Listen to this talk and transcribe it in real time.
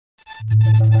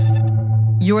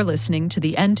You're listening to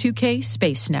the N2K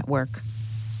Space Network.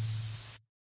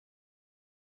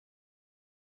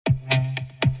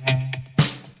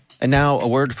 And now, a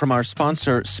word from our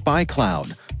sponsor,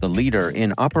 SpyCloud, the leader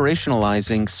in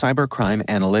operationalizing cybercrime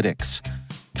analytics.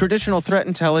 Traditional threat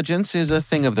intelligence is a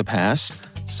thing of the past.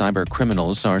 Cyber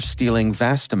criminals are stealing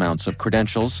vast amounts of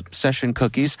credentials, session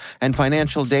cookies, and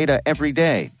financial data every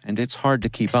day, and it's hard to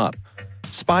keep up.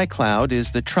 SpyCloud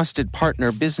is the trusted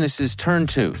partner businesses turn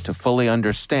to fully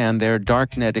understand their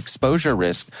darknet exposure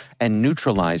risk and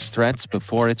neutralize threats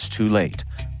before it's too late.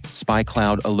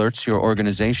 SpyCloud alerts your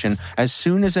organization as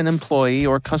soon as an employee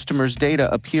or customer's data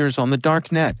appears on the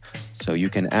darknet, so you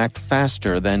can act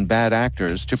faster than bad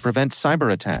actors to prevent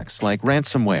cyber attacks like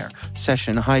ransomware,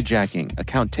 session hijacking,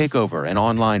 account takeover, and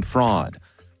online fraud.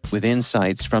 With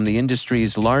insights from the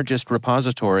industry's largest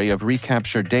repository of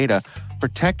recaptured data,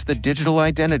 protect the digital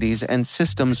identities and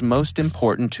systems most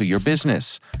important to your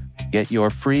business. Get your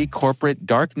free corporate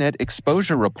darknet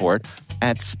exposure report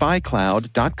at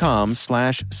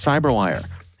spycloud.com/cyberwire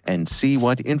and see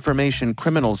what information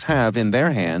criminals have in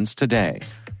their hands today.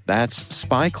 That's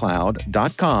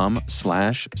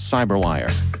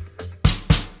spycloud.com/cyberwire.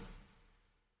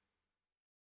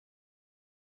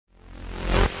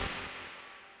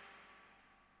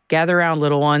 Gather around,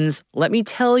 little ones. Let me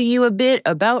tell you a bit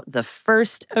about the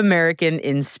first American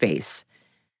in space.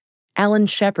 Alan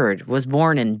Shepard was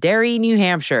born in Derry, New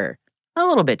Hampshire, a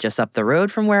little bit just up the road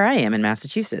from where I am in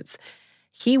Massachusetts.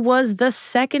 He was the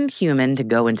second human to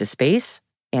go into space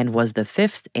and was the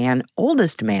fifth and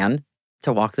oldest man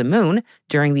to walk the moon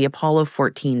during the Apollo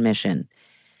 14 mission.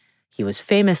 He was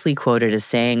famously quoted as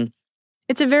saying,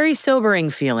 "It's a very sobering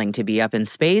feeling to be up in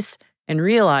space and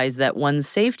realize that one's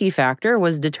safety factor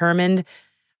was determined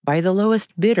by the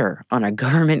lowest bidder on a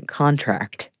government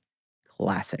contract."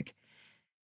 Classic.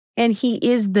 And he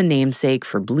is the namesake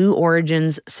for Blue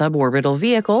Origin's suborbital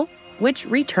vehicle, which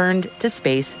returned to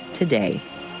space today.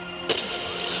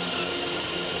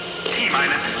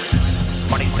 T-minus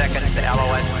 20 seconds to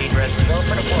LOS speed rest. Go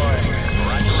for deploy.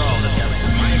 Roger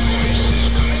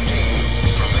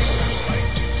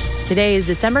roll. Today is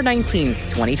December 19th,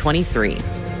 2023.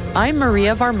 I'm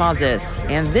Maria Varmazis,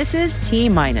 and this is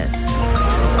T-minus.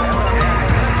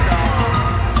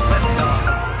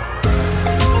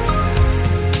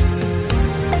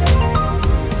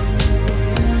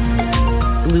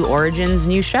 Blue Origin's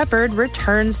New Shepard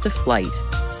returns to flight.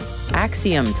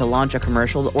 Axiom to launch a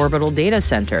commercial orbital data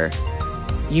center.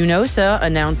 UNOSA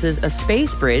announces a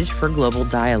space bridge for global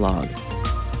dialogue.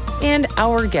 And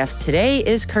our guest today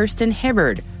is Kirsten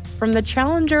Hibbard from the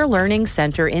Challenger Learning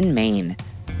Center in Maine.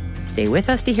 Stay with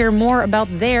us to hear more about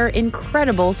their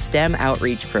incredible STEM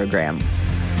outreach program.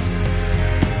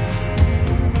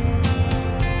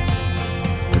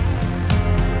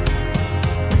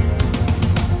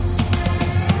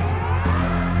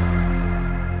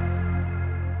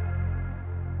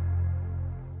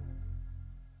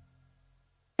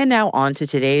 And now on to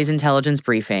today's intelligence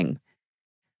briefing.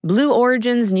 Blue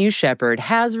Origin's New Shepard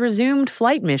has resumed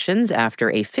flight missions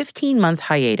after a 15-month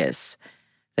hiatus.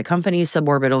 The company's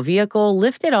suborbital vehicle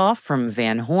lifted off from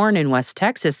Van Horn in West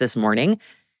Texas this morning,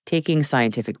 taking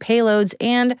scientific payloads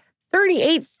and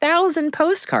 38,000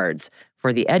 postcards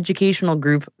for the educational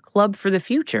group Club for the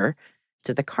Future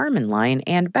to the Kármán line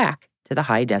and back to the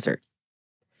high desert.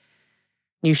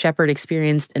 New Shepard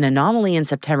experienced an anomaly in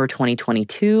September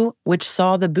 2022, which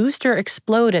saw the booster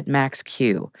explode at Max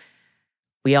Q.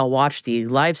 We all watched the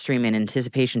live stream in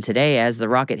anticipation today as the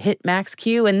rocket hit Max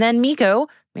Q and then MECO,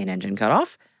 main engine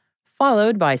cutoff,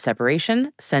 followed by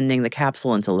separation, sending the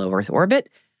capsule into low Earth orbit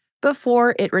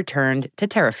before it returned to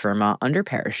terra firma under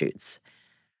parachutes.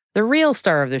 The real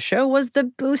star of the show was the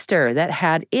booster that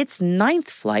had its 9th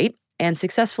flight and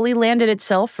successfully landed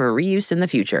itself for reuse in the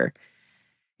future.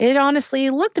 It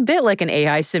honestly looked a bit like an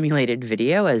AI-simulated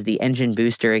video as the engine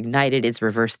booster ignited its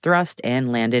reverse thrust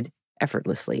and landed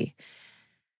effortlessly.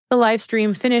 The live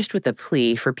stream finished with a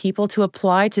plea for people to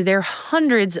apply to their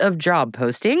hundreds of job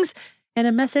postings and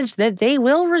a message that they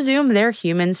will resume their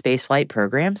human spaceflight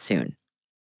program soon.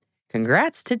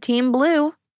 Congrats to Team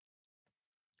Blue!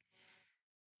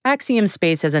 Axiom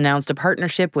Space has announced a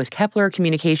partnership with Kepler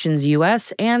Communications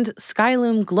US and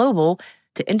Skyloom Global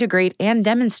to integrate and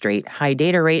demonstrate high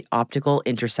data rate optical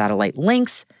intersatellite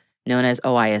links, known as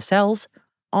OISLs,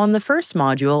 on the first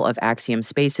module of Axiom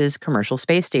Space's commercial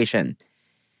space station.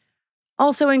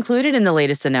 Also included in the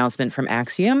latest announcement from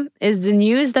Axiom is the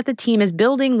news that the team is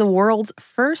building the world's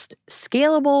first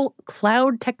scalable,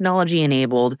 cloud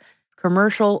technology-enabled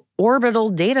commercial orbital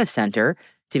data center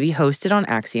to be hosted on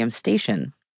Axiom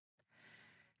Station.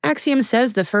 Axiom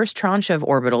says the first tranche of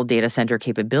orbital data center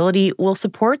capability will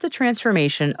support the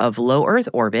transformation of low Earth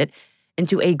orbit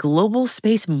into a global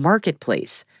space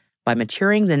marketplace by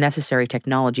maturing the necessary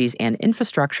technologies and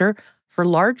infrastructure for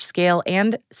large-scale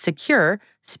and secure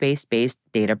space-based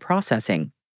data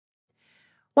processing.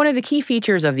 One of the key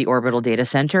features of the orbital data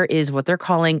center is what they're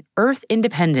calling Earth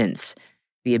independence,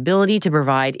 the ability to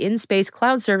provide in-space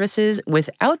cloud services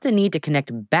without the need to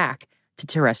connect back to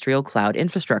terrestrial cloud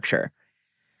infrastructure.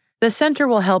 The center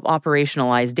will help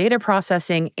operationalize data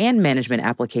processing and management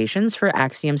applications for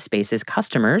Axiom Space's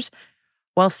customers,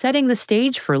 while setting the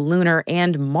stage for lunar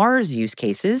and Mars use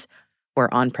cases,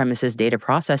 where on-premises data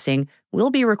processing will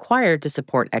be required to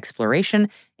support exploration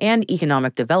and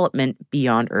economic development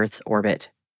beyond Earth's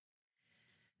orbit.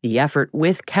 The effort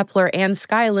with Kepler and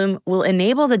Skyloom will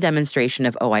enable the demonstration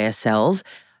of OISLs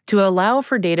to allow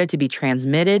for data to be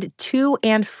transmitted to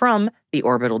and from the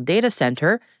orbital data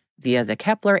center via the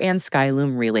Kepler and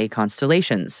Skyloom relay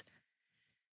constellations.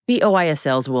 The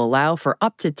OISLs will allow for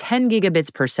up to 10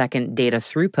 gigabits per second data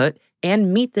throughput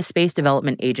and meet the Space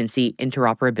Development Agency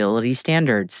interoperability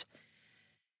standards.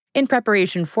 In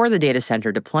preparation for the data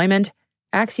center deployment,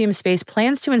 Axiom Space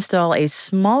plans to install a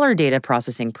smaller data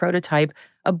processing prototype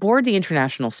aboard the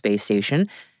International Space Station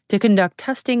to conduct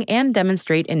testing and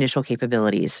demonstrate initial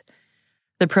capabilities.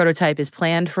 The prototype is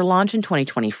planned for launch in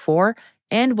 2024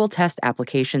 and will test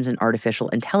applications in artificial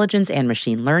intelligence and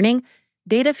machine learning,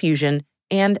 data fusion,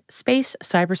 and space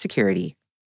cybersecurity.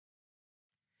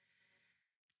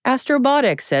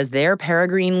 Astrobotics says their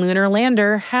Peregrine lunar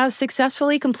lander has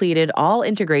successfully completed all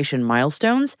integration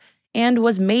milestones and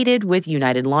was mated with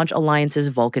United Launch Alliance's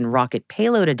Vulcan rocket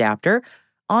payload adapter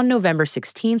on November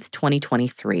 16,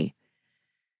 2023.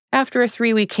 After a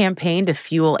 3-week campaign to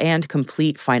fuel and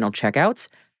complete final checkouts,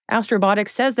 Astrobotics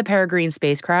says the Peregrine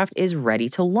spacecraft is ready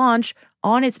to launch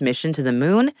on its mission to the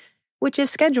moon, which is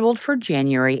scheduled for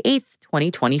January 8,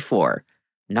 2024.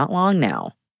 Not long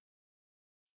now.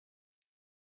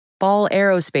 Ball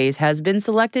Aerospace has been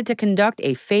selected to conduct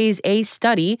a Phase A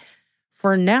study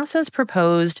for NASA's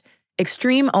proposed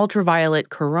Extreme Ultraviolet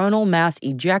Coronal Mass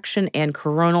Ejection and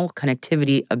Coronal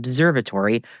Connectivity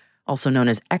Observatory, also known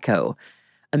as ECHO,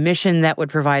 a mission that would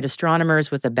provide astronomers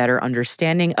with a better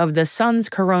understanding of the sun's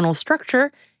coronal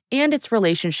structure and its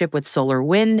relationship with solar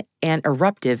wind and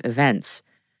eruptive events.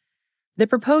 The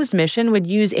proposed mission would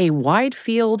use a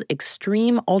wide-field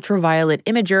extreme ultraviolet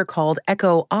imager called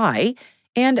ECHO-I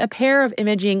and a pair of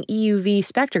imaging EUV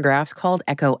spectrographs called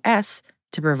ECHO-S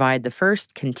to provide the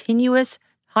first continuous,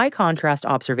 high-contrast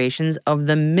observations of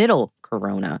the middle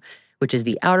corona, which is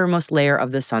the outermost layer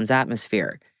of the sun's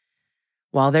atmosphere.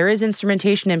 While there is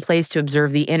instrumentation in place to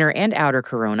observe the inner and outer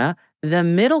corona, the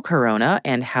middle corona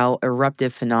and how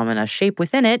eruptive phenomena shape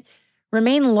within it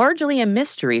remain largely a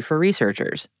mystery for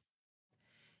researchers.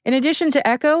 In addition to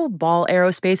ECHO, Ball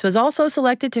Aerospace was also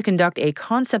selected to conduct a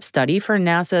concept study for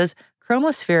NASA's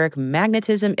Chromospheric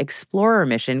Magnetism Explorer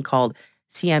mission called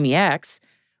CMEX,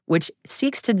 which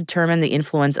seeks to determine the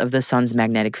influence of the sun's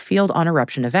magnetic field on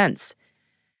eruption events.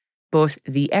 Both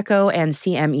the ECHO and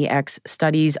CMEX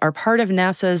studies are part of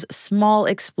NASA's Small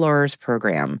Explorers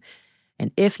program,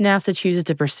 and if NASA chooses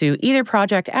to pursue either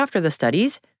project after the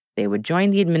studies, they would join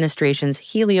the administration's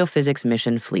heliophysics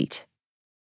mission fleet.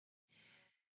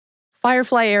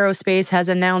 Firefly Aerospace has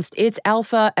announced its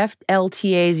Alpha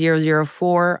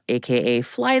FLTA-004, aka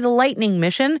Fly the Lightning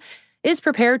mission, is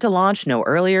prepared to launch no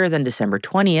earlier than December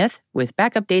 20th, with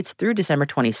backup dates through December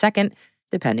 22nd,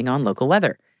 depending on local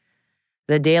weather.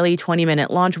 The daily 20-minute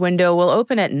launch window will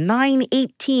open at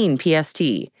 9:18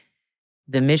 PST.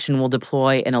 The mission will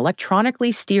deploy an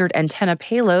electronically steered antenna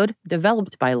payload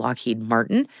developed by Lockheed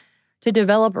Martin to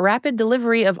develop rapid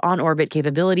delivery of on-orbit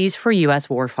capabilities for U.S.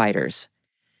 warfighters.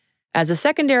 As a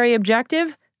secondary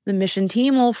objective, the mission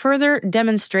team will further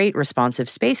demonstrate responsive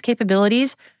space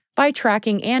capabilities by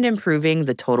tracking and improving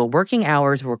the total working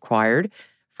hours required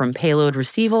from payload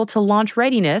receival to launch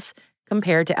readiness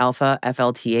compared to Alpha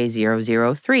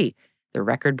FLTA-003, the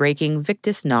record-breaking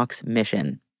Victus Nox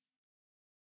mission.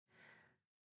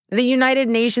 The United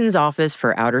Nations Office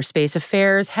for Outer Space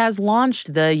Affairs has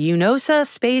launched the UNOSA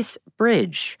Space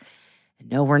Bridge.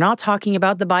 No, we're not talking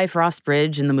about the Bifrost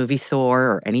Bridge in the movie Thor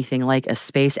or anything like a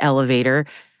space elevator.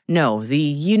 No,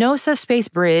 the UNOSA Space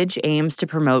Bridge aims to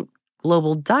promote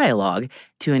global dialogue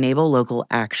to enable local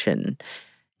action.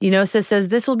 UNOSA says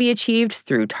this will be achieved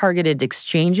through targeted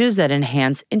exchanges that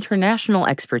enhance international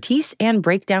expertise and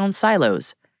break down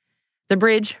silos. The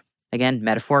bridge, again,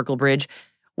 metaphorical bridge,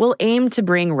 will aim to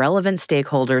bring relevant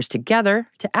stakeholders together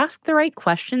to ask the right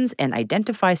questions and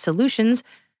identify solutions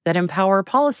that empower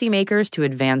policymakers to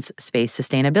advance space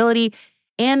sustainability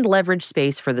and leverage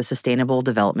space for the Sustainable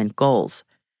Development Goals.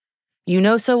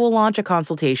 UNOSA will launch a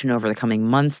consultation over the coming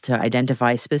months to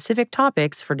identify specific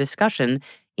topics for discussion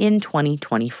in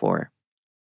 2024.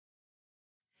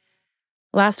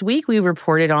 Last week, we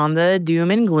reported on the doom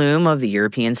and gloom of the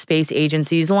European Space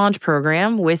Agency's launch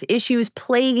program, with issues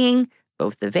plaguing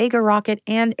both the Vega rocket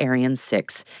and Ariane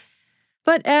 6.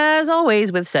 But as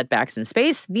always with setbacks in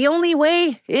space, the only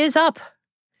way is up.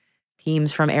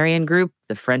 Teams from Ariane Group,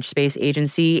 the French Space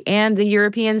Agency, and the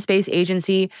European Space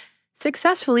Agency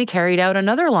successfully carried out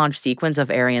another launch sequence of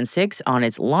Ariane 6 on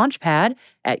its launch pad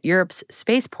at Europe's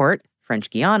spaceport, French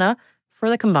Guiana, for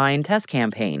the combined test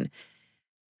campaign.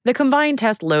 The combined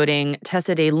test loading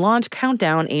tested a launch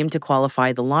countdown aimed to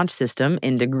qualify the launch system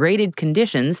in degraded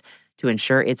conditions to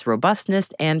ensure its robustness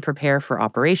and prepare for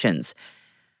operations.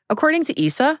 According to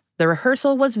ESA, the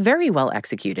rehearsal was very well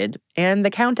executed, and the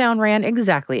countdown ran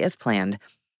exactly as planned.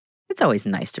 It's always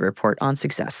nice to report on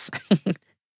success.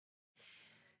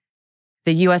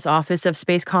 The U.S. Office of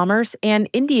Space Commerce and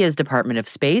India's Department of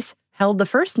Space held the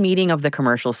first meeting of the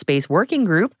Commercial Space Working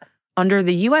Group under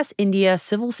the U.S.-India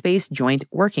Civil Space Joint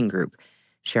Working Group,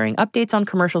 sharing updates on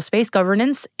commercial space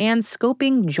governance and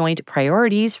scoping joint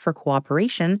priorities for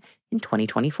cooperation in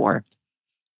 2024.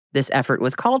 This effort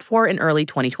was called for in early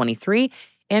 2023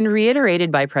 and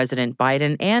reiterated by President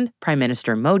Biden and Prime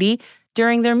Minister Modi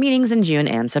during their meetings in June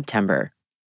and September.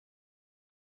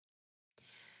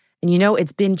 And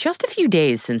it's been just a few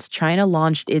days since China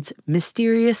launched its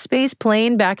mysterious space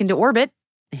plane back into orbit,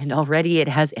 and already it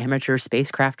has amateur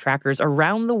spacecraft trackers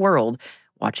around the world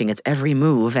watching its every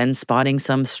move and spotting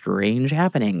some strange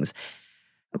happenings.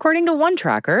 According to one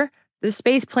tracker, the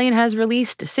space plane has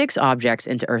released 6 objects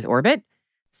into Earth orbit,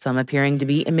 some appearing to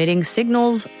be emitting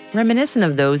signals reminiscent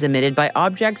of those emitted by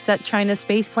objects that China's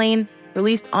space plane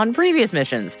released on previous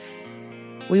missions.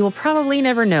 We will probably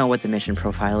never know what the mission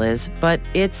profile is, but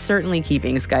it's certainly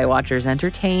keeping skywatchers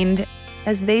entertained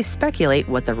as they speculate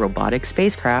what the robotic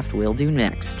spacecraft will do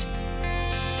next.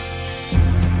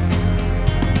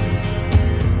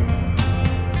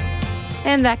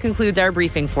 And that concludes our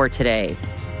briefing for today.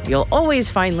 You'll always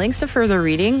find links to further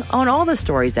reading on all the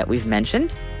stories that we've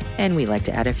mentioned, and we like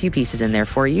to add a few pieces in there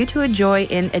for you to enjoy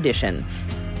in addition.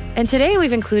 And today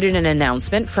we've included an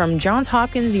announcement from Johns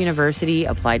Hopkins University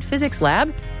Applied Physics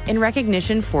Lab in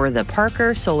recognition for the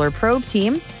Parker Solar Probe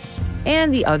team,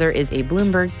 and the other is a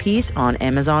Bloomberg piece on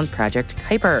Amazon's Project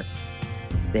Kuiper.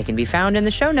 They can be found in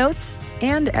the show notes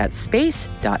and at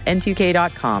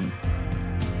space.n2k.com.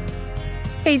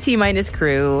 Hey T-Minus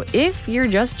crew, if you're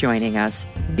just joining us,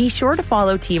 be sure to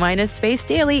follow T-Minus Space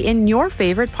Daily in your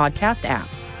favorite podcast app.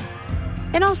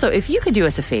 And also, if you could do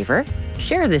us a favor,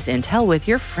 share this intel with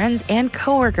your friends and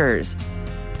coworkers.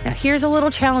 Now, here's a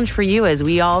little challenge for you as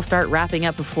we all start wrapping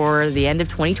up before the end of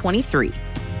 2023.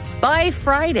 By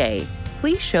Friday,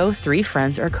 please show 3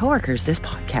 friends or coworkers this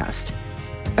podcast.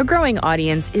 A growing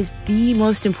audience is the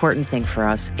most important thing for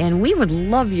us, and we would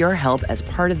love your help as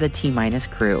part of the T-Minus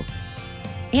crew.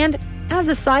 And as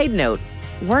a side note,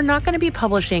 we're not going to be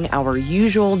publishing our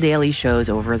usual daily shows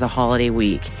over the holiday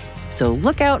week. So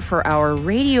look out for our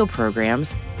radio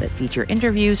programs that feature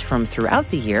interviews from throughout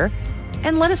the year,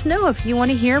 and let us know if you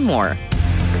want to hear more.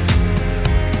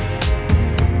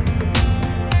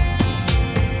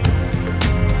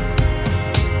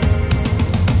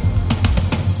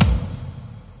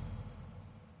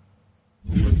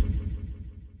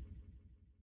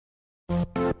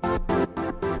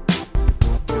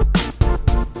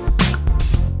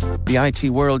 The IT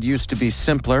world used to be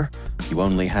simpler. You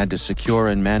only had to secure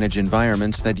and manage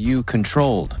environments that you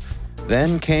controlled.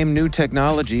 Then came new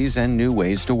technologies and new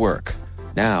ways to work.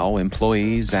 Now,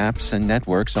 employees, apps, and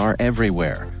networks are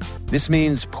everywhere. This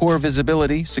means poor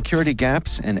visibility, security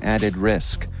gaps, and added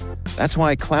risk. That's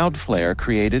why Cloudflare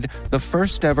created the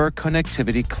first-ever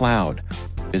connectivity cloud.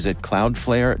 Visit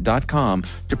cloudflare.com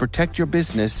to protect your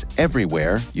business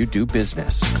everywhere you do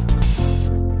business.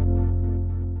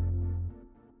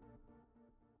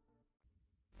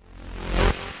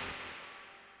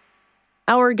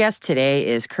 Our guest today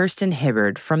is Kirsten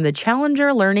Hibbard from the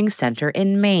Challenger Learning Center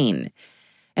in Maine.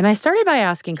 And I started by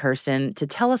asking Kirsten to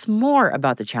tell us more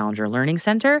about the Challenger Learning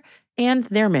Center and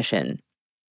their mission.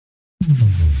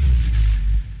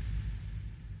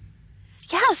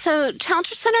 Yeah, so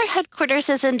Challenger Center headquarters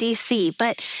is in D.C.,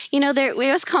 but, we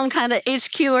always call them kind of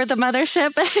HQ or the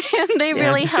mothership, and they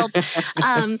really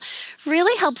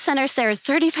help centers. There are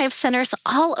 35 centers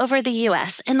all over the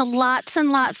U.S. in lots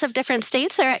and lots of different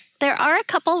states. There are a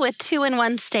couple with 2 in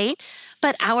one state,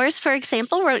 but ours, for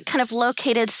example, we're kind of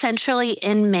located centrally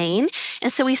in Maine, and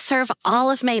so we serve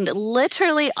all of Maine,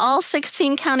 literally all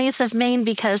 16 counties of Maine,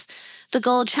 because the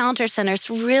Gold Challenger Centers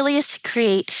really is to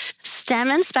create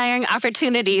STEM-inspiring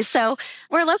opportunities. So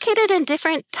we're located in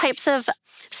different types of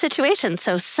situations.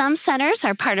 So some centers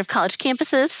are part of college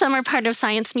campuses, some are part of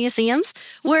science museums.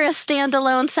 We're a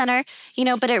standalone center,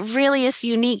 but it really is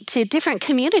unique to different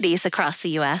communities across the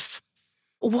U.S.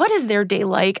 What is their day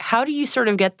like? How do you sort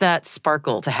of get that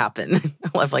sparkle to happen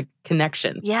of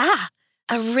connection? Yeah.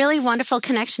 A really wonderful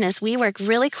connection is we work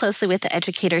really closely with the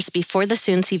educators before the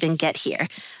students even get here.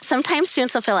 Sometimes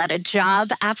students will fill out a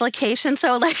job application.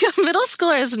 So a middle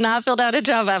schooler has not filled out a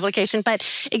job application, but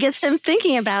it gets them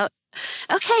thinking about,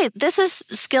 okay, this is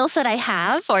skills that I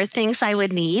have or things I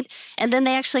would need. And then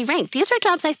they actually rank. These are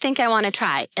jobs I think I want to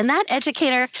try. And that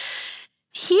educator,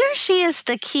 he or she is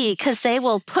the key because they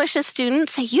will push a student,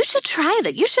 say, you should try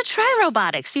that. You should try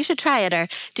robotics. You should try it. Or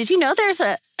did you know there's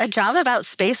a job about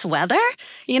space weather?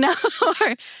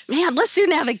 Or man, let's do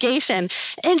navigation,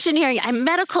 engineering, I'm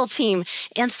medical team.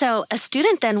 And so a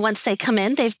student then, once they come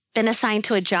in, they've been assigned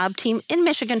to a job team in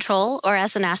mission control or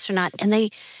as an astronaut,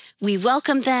 and we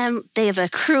welcome them. They have a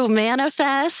crew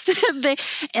manifest.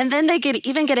 And then they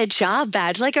even get a job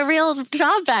badge, like a real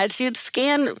job badge. You'd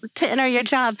scan to enter your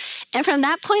job. And from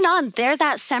that point on, they're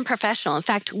that STEM professional. In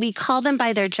fact, we call them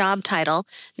by their job title,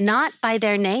 not by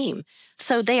their name.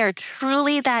 So they are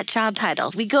truly that job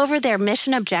title. We go over their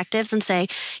mission objectives and say,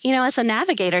 as a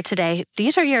navigator today,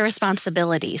 these are your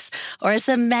responsibilities. Or as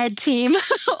a med team,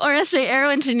 or as the aero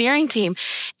engineering team.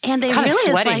 And they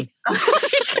really sweating.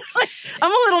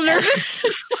 I'm a little nervous.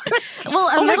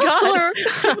 Well, a middle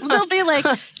schooler, they'll be like,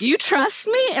 you trust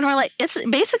me? And we're like, it's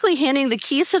basically handing the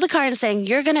keys to the car and saying,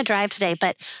 you're going to drive today,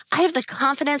 but I have the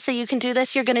confidence that you can do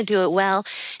this. You're going to do it well.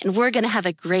 And we're going to have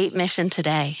a great mission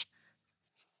today.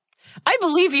 I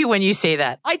believe you when you say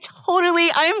that.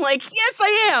 I'm like, yes,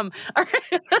 I am. All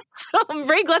right. So I'm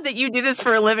very glad that you do this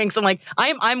for a living. So I'm like,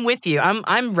 I'm with you.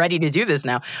 I'm ready to do this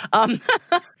now.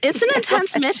 It's an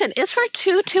intense mission. It's for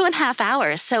 2.5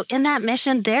 hours. So in that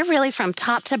mission, they're really from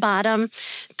top to bottom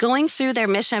going through their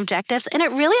mission objectives. And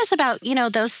it really is about,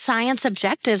 those science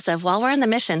objectives of while we're on the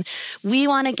mission, we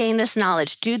want to gain this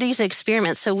knowledge, do these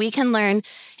experiments so we can learn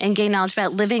and gain knowledge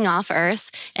about living off Earth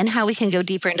and how we can go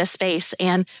deeper into space.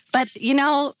 But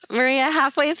Maria,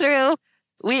 halfway through,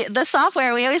 the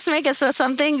software, we always make it so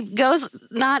something goes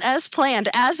not as planned,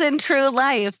 as in true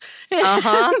life.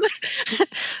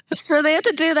 So they have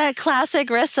to do that classic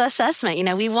risk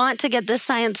assessment. We want to get these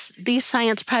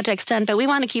science projects done, but we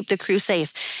want to keep the crew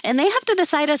safe. And they have to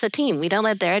decide as a team. We don't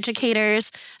let their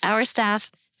educators, our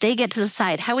staff, they get to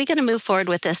decide how are we going to move forward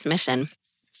with this mission.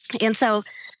 And so,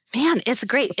 man, it's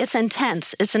great. It's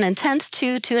intense. It's an intense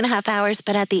 2.5 hours,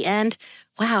 but at the end,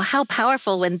 wow, how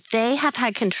powerful when they have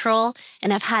had control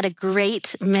and have had a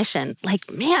great mission.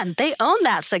 Man, they own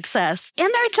that success. And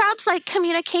there are jobs like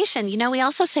communication. We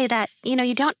also say that,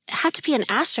 you don't have to be an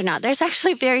astronaut. There's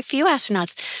actually very few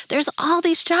astronauts. There's all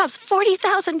these jobs,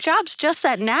 40,000 jobs just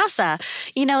at NASA,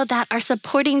 that are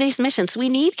supporting these missions. We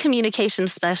need communication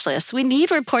specialists. We need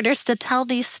reporters to tell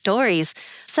these stories.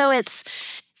 So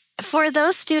it's for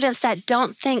those students that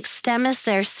don't think STEM is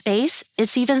their space,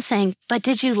 it's even saying, but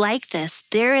did you like this?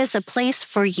 There is a place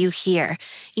for you here,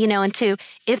 and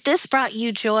if this brought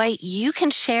you joy, you can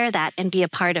share that and be a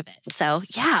part of it. So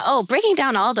breaking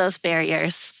down all those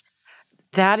barriers.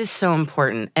 That is so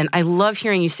important. And I love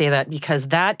hearing you say that because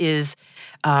that is,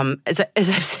 as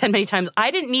I've said many times,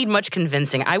 I didn't need much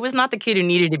convincing. I was not the kid who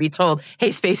needed to be told,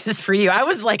 hey, space is for you. I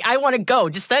was like, I want to go,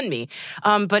 just send me.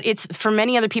 But it's for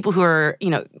many other people who are,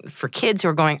 for kids who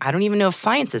are going, I don't even know if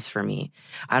science is for me.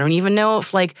 I don't even know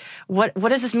if what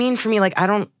does this mean for me? I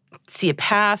don't see a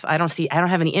path. I don't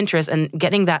have any interest. And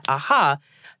getting that,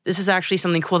 this is actually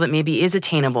something cool that maybe is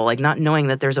attainable, not knowing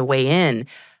that there's a way in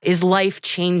is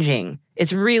life-changing.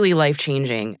 It's really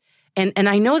life-changing. And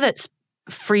I know that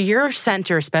for your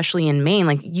center, especially in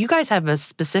Maine, you guys have a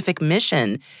specific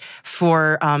mission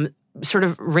for sort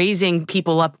of raising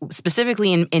people up,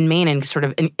 specifically in Maine, and sort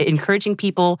of encouraging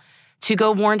people to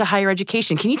go more into higher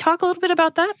education. Can you talk a little bit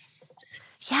about that?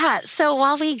 Yeah. So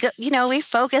while we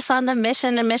focus on the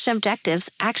mission and mission objectives,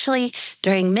 actually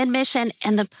during mid-mission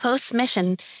and the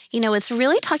post-mission, it's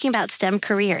really talking about STEM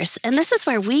careers. And this is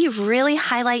where we really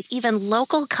highlight even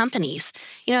local companies,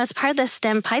 as part of the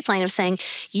STEM pipeline of saying,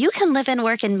 you can live and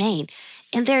work in Maine.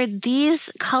 And there are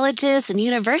these colleges and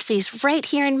universities right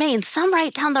here in Maine, some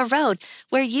right down the road,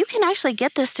 where you can actually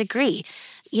get this degree.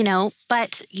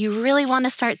 but you really want to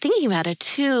start thinking about a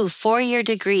 2-4-year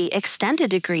degree, extended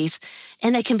degrees,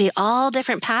 and they can be all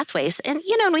different pathways. And,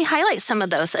 and we highlight some of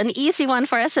those. An easy one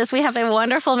for us is we have a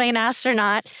wonderful Maine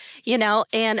astronaut,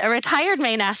 and a retired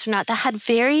Maine astronaut that had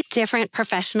very different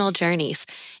professional journeys.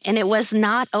 And it was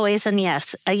not always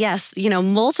a yes,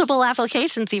 multiple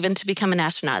applications even to become an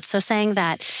astronaut. So saying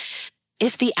that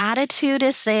if the attitude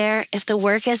is there, if the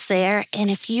work is there,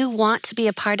 and if you want to be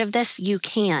a part of this, you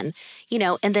can,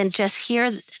 and then just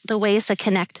hear the ways to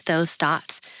connect those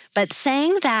dots. But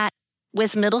saying that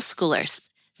with middle schoolers,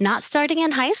 not starting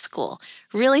in high school,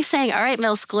 really saying, all right,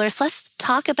 middle schoolers, let's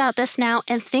talk about this now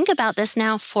and think about this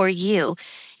now for you.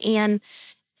 And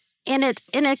in a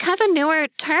kind of a newer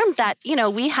term that,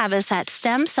 we have is that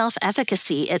STEM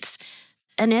self-efficacy. It's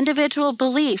an individual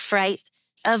belief, right,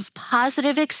 of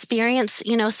positive experience,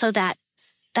 so that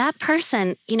that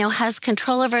person, has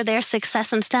control over their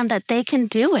success in STEM, that they can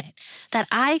do it, that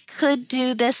I could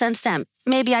do this in STEM.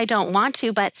 Maybe I don't want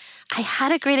to, but I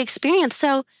had a great experience,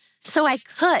 so I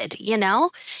could,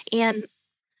 And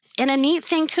a neat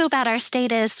thing, too, about our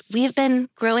state is we've been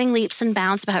growing leaps and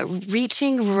bounds about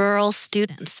reaching rural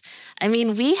students. I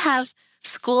mean, we have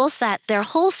schools that their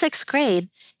whole 6th grade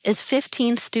is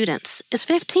 15 students. It's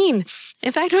 15.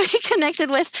 In fact, we connected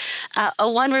with a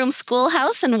one-room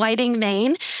schoolhouse in Whiting,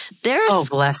 Maine. Oh,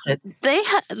 bless it.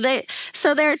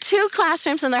 So there are 2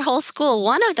 classrooms in their whole school.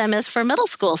 One of them is for middle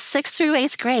school, 6th through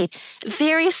 8th grade.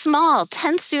 Very small,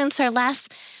 10 students or less.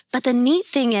 But the neat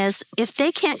thing is, if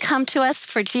they can't come to us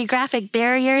for geographic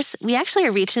barriers, we actually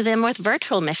are reaching them with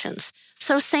virtual missions.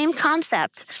 So same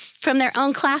concept. From their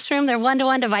own classroom, their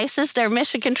one-to-one devices, their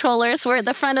mission controllers were at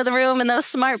the front of the room in those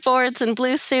smart boards and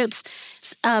blue suits,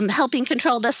 helping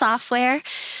control the software.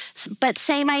 But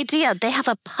same idea. They have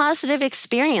a positive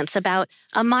experience about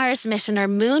a Mars mission or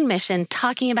moon mission,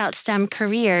 talking about STEM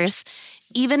careers,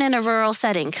 even in a rural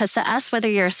setting. Because to us, whether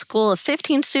you're a school of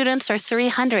 15 students or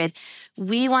 300,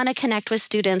 we want to connect with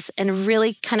students and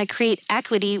really kind of create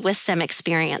equity with STEM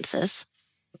experiences.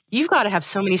 You've got to have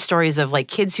so many stories of like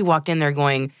kids who walked in there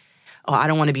going, oh, I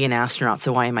don't want to be an astronaut,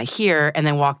 so why am I here? And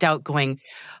then walked out going,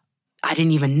 I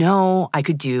didn't even know I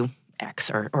could do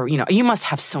X or you must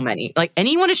have so many. Like,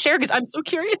 any you want to share? Because I'm so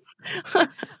curious.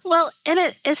 Well,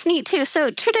 and it's neat too.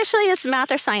 So traditionally it's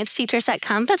math or science teachers that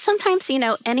come, but sometimes,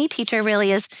 any teacher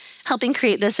really is helping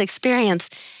create this experience.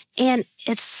 And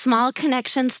it's small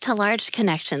connections to large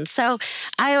connections. So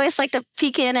I always like to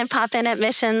peek in and pop in at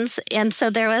missions. And so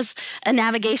there was a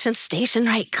navigation station,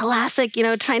 right? Classic,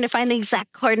 trying to find the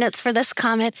exact coordinates for this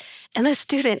comet. And the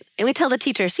student, and we tell the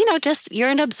teachers, you're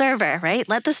an observer, right?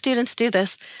 Let the students do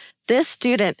this. This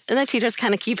student, and the teacher's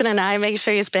kind of keeping an eye, making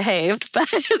sure he's behaved, but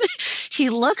he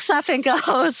looks up and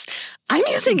goes, I'm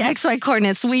using XY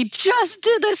coordinates. We just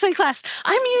did this in class.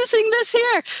 I'm using this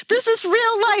here. This is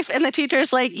real life. And the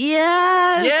teacher's like,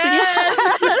 yes.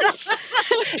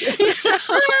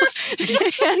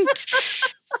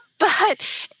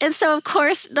 And so, of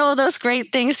course, those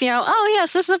great things, oh,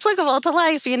 yes, this is applicable to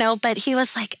life, but he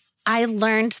was like, I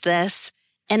learned this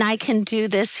and I can do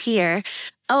this here.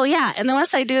 Oh, yeah. And then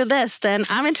once I do this, then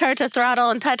I'm in charge of throttle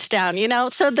and touchdown,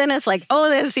 So then it's like, oh,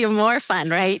 this is even more fun,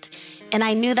 right? And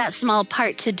I knew that small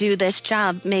part to do this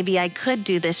job. Maybe I could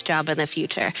do this job in the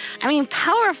future. I mean,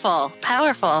 powerful,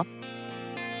 powerful.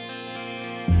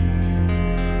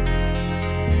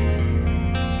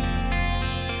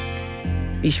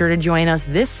 Be sure to join us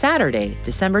this Saturday,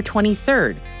 December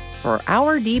 23rd, for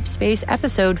our Deep Space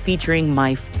episode featuring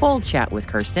my full chat with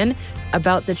Kirsten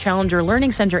about the Challenger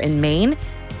Learning Center in Maine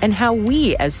and how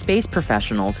we as space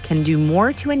professionals can do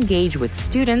more to engage with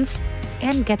students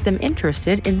and get them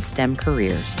interested in STEM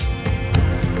careers.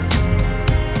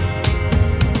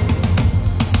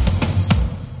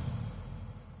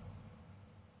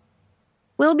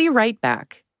 We'll be right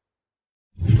back.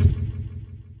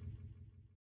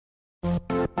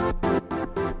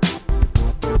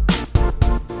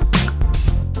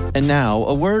 And now,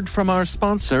 a word from our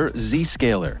sponsor,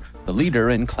 Zscaler, the leader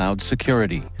in cloud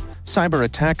security. Cyber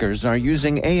attackers are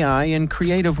using AI in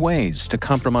creative ways to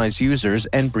compromise users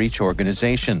and breach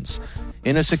organizations.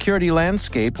 In a security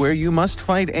landscape where you must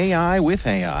fight AI with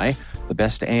AI, the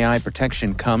best AI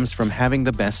protection comes from having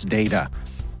the best data.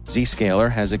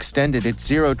 Zscaler has extended its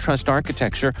zero-trust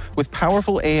architecture with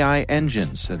powerful AI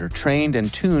engines that are trained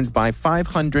and tuned by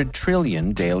 500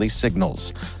 trillion daily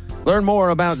signals. Learn more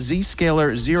about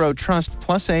Zscaler Zero Trust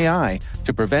Plus AI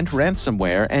to prevent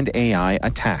ransomware and AI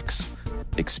attacks.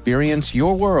 Experience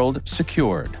your world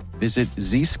secured. Visit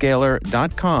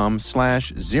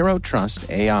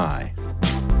zscaler.com/zerotrustai.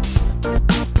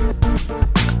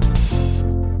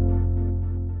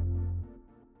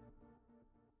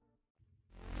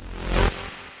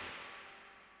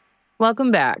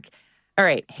 Welcome back. All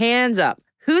right, hands up.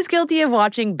 Who's guilty of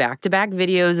watching back-to-back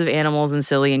videos of animals in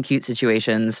silly and cute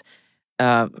situations?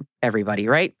 Everybody,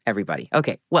 right? Everybody.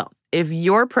 Okay, well, if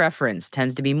your preference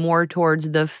tends to be more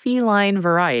towards the feline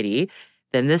variety,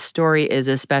 then this story is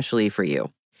especially for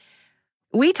you.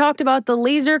 We talked about the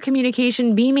laser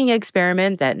communication beaming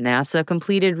experiment that NASA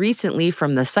completed recently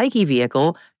from the Psyche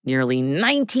vehicle, nearly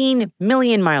 19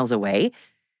 million miles away.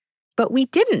 But we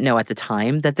didn't know at the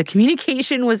time that the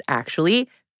communication was actually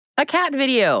a cat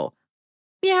video.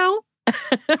 Meow.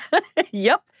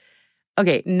 Yep.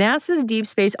 Okay, NASA's Deep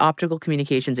Space Optical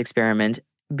Communications Experiment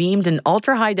beamed an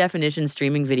ultra-high-definition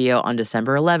streaming video on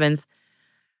December 11th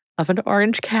of an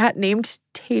orange cat named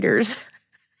Taters.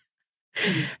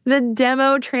 The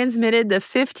demo transmitted the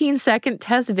 15-second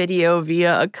test video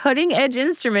via a cutting-edge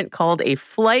instrument called a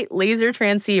flight laser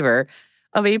transceiver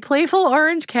of a playful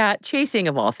orange cat chasing,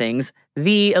 of all things,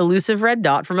 the elusive red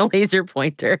dot from a laser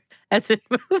pointer as it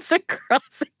moves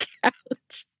across a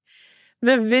couch.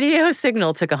 The video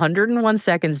signal took 101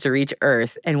 seconds to reach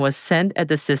Earth and was sent at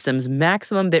the system's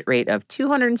maximum bitrate of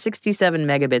 267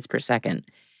 megabits per second.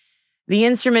 The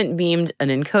instrument beamed an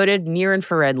encoded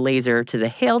near-infrared laser to the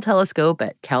Hale telescope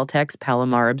at Caltech's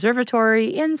Palomar Observatory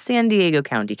in San Diego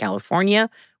County, California,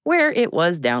 where it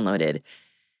was downloaded.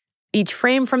 Each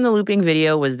frame from the looping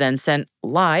video was then sent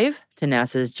live to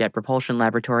NASA's Jet Propulsion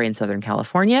Laboratory in Southern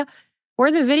California,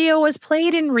 where the video was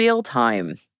played in real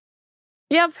time.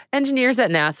 Yep, engineers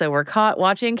at NASA were caught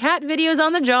watching cat videos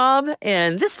on the job,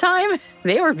 and this time,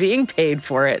 they were being paid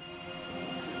for it.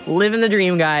 Living the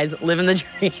dream, guys. Living the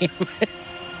dream.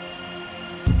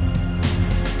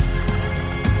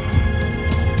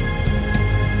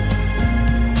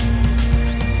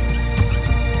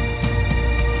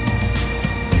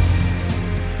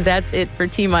 That's it for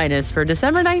T- for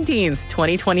December 19th,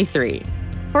 2023.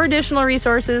 For additional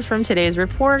resources from today's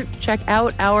report, check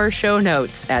out our show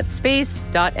notes at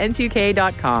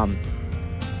space.n2k.com.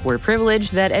 We're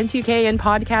privileged that N2K and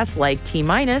podcasts like T-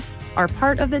 are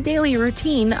part of the daily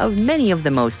routine of many of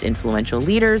the most influential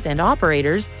leaders and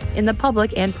operators in the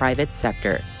public and private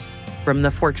sector. From the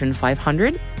Fortune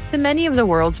 500 to many of the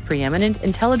world's preeminent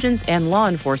intelligence and law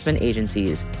enforcement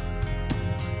agencies.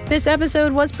 This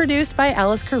episode was produced by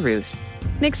Alice Carruth,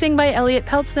 mixing by Elliot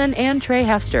Peltzman and Trey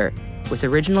Hester, with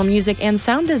original music and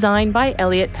sound design by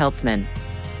Elliot Peltzman.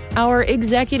 Our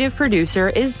executive producer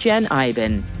is Jen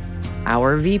Iben.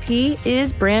 Our VP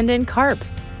is Brandon Karp.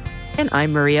 And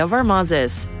I'm Maria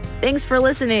Varmazes. Thanks for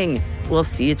listening. We'll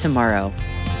see you tomorrow.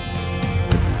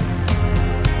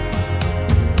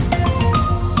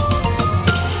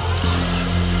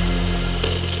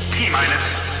 T-.